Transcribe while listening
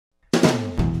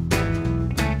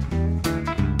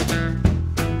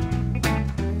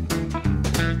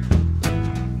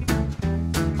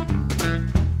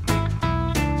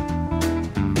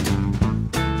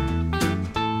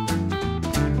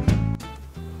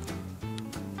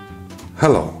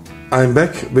Hello, I'm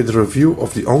back with a review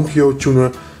of the Onkyo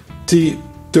tuner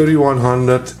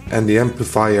T3100 and the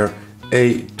amplifier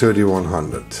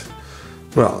A3100.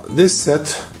 Well, this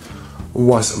set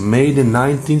was made in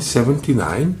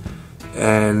 1979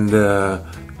 and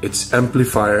its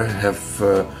amplifier have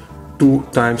 2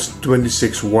 times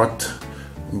 26 watt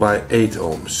by 8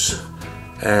 ohms.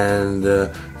 And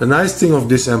the nice thing of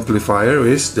this amplifier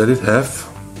is that it have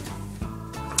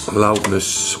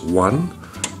loudness 1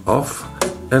 off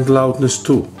and loudness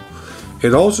 2.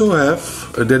 It also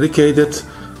have a dedicated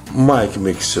mic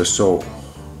mixer, so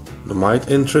the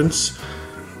mic entrance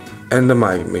and the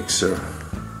mic mixer.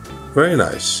 Very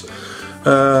nice.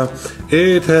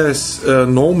 It has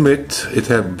no mid. It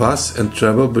had bass and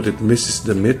treble, but it misses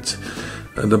the mid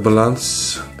and the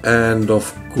balance, and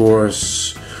of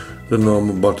course the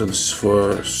normal buttons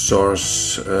for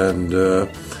source and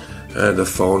the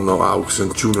phone, no aux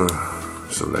and tuner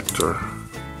selector.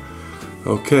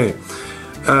 Okay.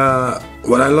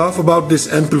 What I love about this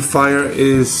amplifier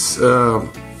is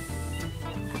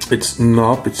its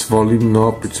knob, its volume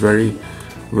knob. It's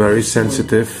very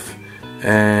sensitive,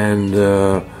 and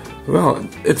well,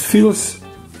 it feels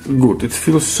good. It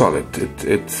feels solid.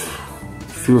 It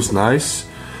feels nice,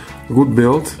 good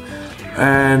build,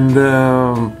 and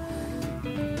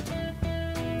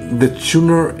the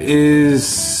tuner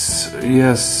is,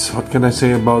 yes, what can I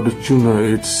say about the tuner?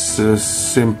 Its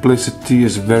simplicity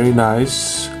is very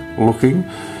nice looking.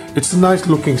 It's a nice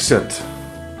looking set.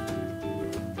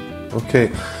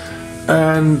 Okay,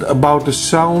 and about the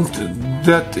sound,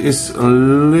 that is a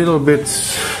little bit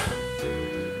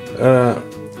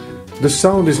the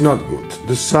sound is not good.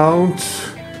 The sound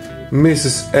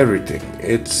misses everything.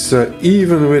 It's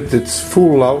even with its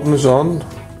full loudness on,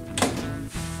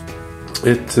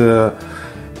 it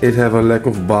have a lack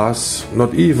of bass,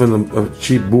 not even a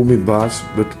cheap boomy bass,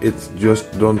 but it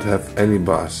just don't have any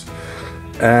bass.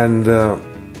 And the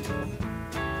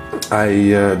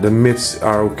mids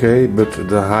are okay, but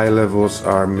the high levels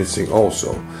are missing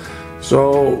also.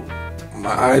 So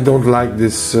I don't like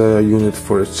this unit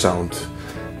for its sound,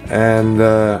 and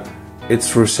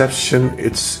its reception,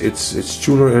 its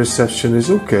tuner reception is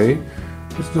okay.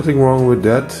 There's nothing wrong with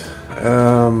that.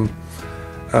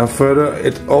 Further,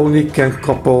 it only can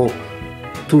couple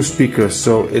 2 speakers,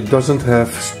 so it doesn't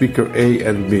have speaker A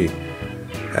and B.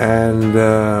 And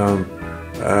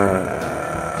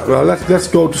well, let's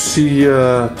go to see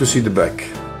the back.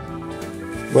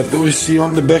 What do we see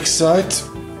on the back side?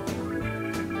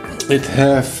 It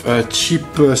have cheap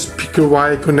speaker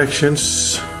wire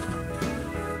connections.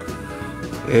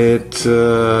 It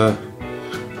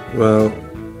well,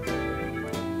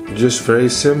 just very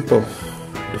simple.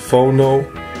 The phono,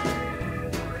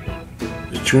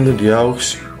 the tuner, the aux.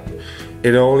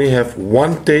 It only have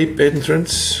 1 tape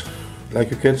entrance, like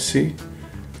you can see.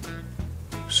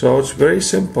 So it's very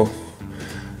simple.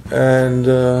 And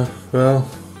well,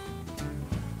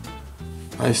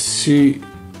 I see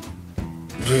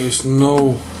there is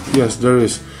no, yes, there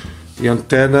is the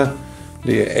antenna.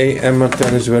 The AM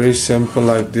antenna is very simple,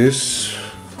 like this.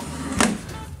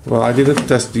 Well, I didn't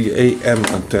test the AM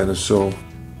antenna, so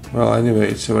well, anyway,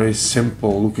 it's a very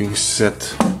simple looking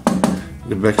set.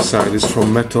 The back side is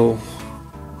from metal,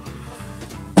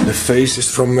 the face is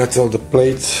from metal, the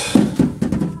plate.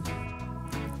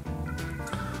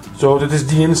 So that is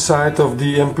the inside of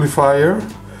the amplifier.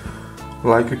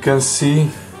 Like you can see,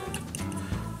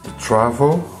 the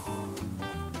travel.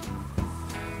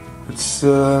 It's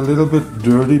a little bit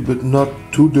dirty, but not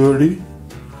too dirty.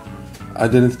 I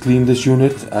didn't clean this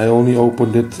unit. I only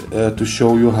opened it to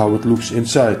show you how it looks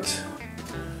inside.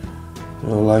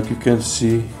 Like you can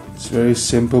see, it's very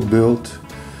simple build.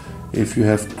 If you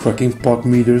have cracking pot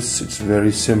meters, it's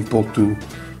very simple to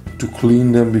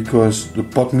clean them, because the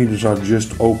pot meters are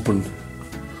just open,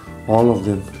 all of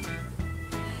them.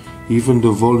 Even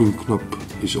the volume knob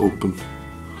is open,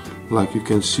 like you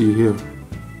can see here.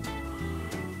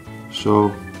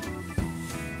 So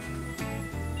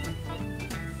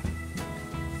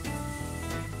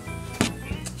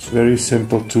it's very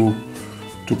simple to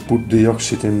put the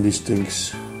oxide in these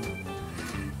things.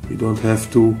 You don't have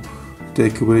to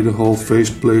take away the whole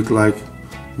faceplate like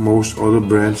most other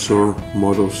brands or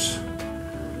models.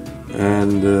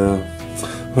 And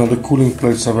well, the cooling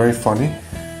plates are very funny,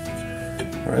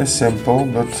 very simple,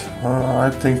 but I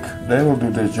think they will do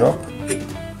their job.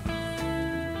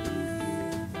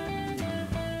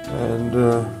 And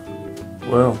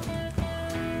well,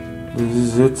 this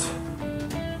is it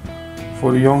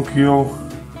for the Onkyo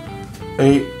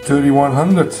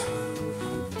A3100.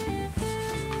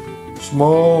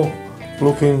 Small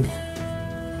looking,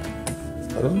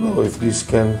 I don't know if this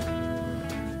can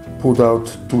put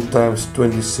out 2 times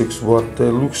 26 watt. They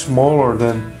look smaller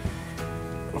than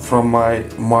from my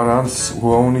Marantz,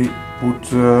 who only put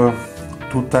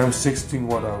 2 times 16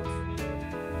 watt out.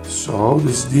 So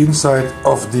this is the inside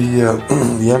of the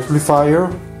the amplifier.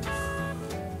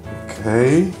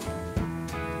 Okay,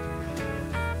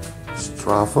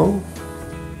 Stravo,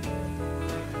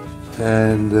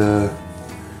 and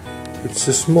it's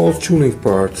a small tuning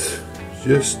part,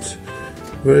 just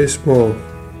very small.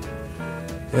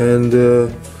 And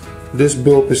this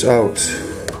bulb is out,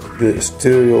 the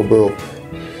stereo bulb.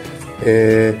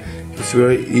 It's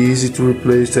very easy to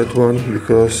replace that one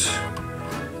because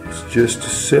it's just a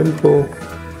simple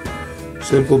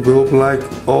bulb, like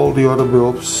all the other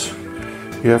bulbs.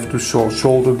 You have to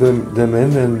solder them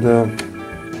in, and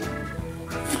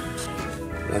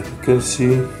like you can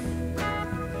see,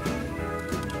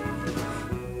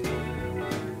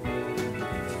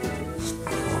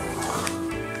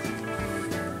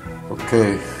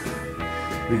 okay,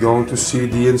 we're going to see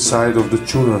the inside of the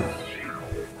tuner.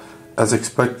 As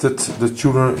expected, the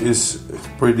tuner is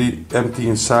pretty empty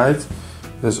inside.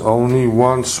 There's only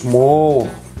one small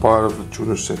part of the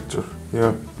tuner sector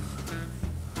here.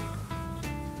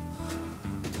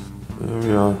 There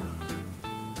we are.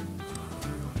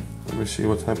 Let me see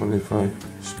what happens if I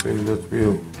spin that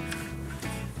wheel.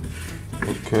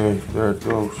 Okay, there it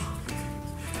goes.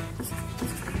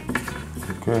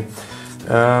 Okay.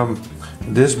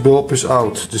 This bulb is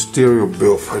out, the stereo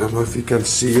bulb. I don't know if you can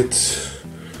see it.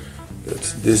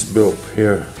 That's this bulb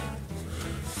here.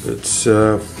 It's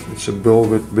a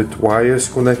bulb with wires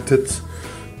connected,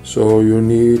 so you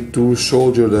need to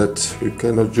solder that. You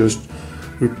cannot just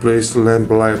replace the lamp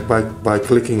by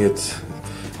clicking it.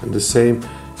 And the same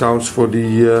counts for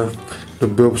the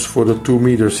bulbs for the 2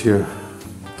 meters here.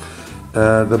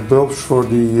 The bulbs for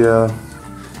the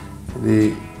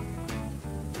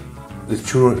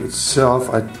tuner itself,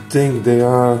 I think they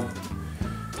are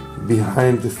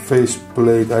behind the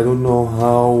faceplate. I don't know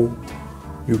how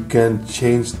you can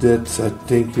change that. I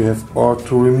think you have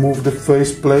to remove the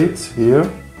faceplate here,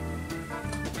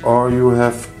 or you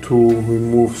have to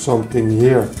remove something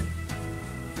here.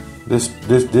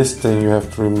 This thing you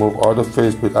have to remove, or the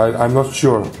faceplate. I'm not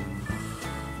sure.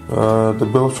 The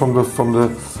bulbs from the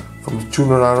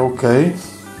tuner are okay,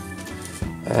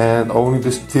 and only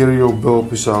the stereo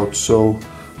bulb is out. So,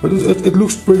 but it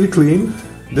looks pretty clean,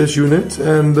 this unit.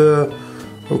 And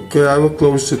okay, I will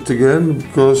close it again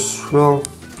because, well,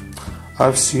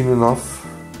 I've seen enough.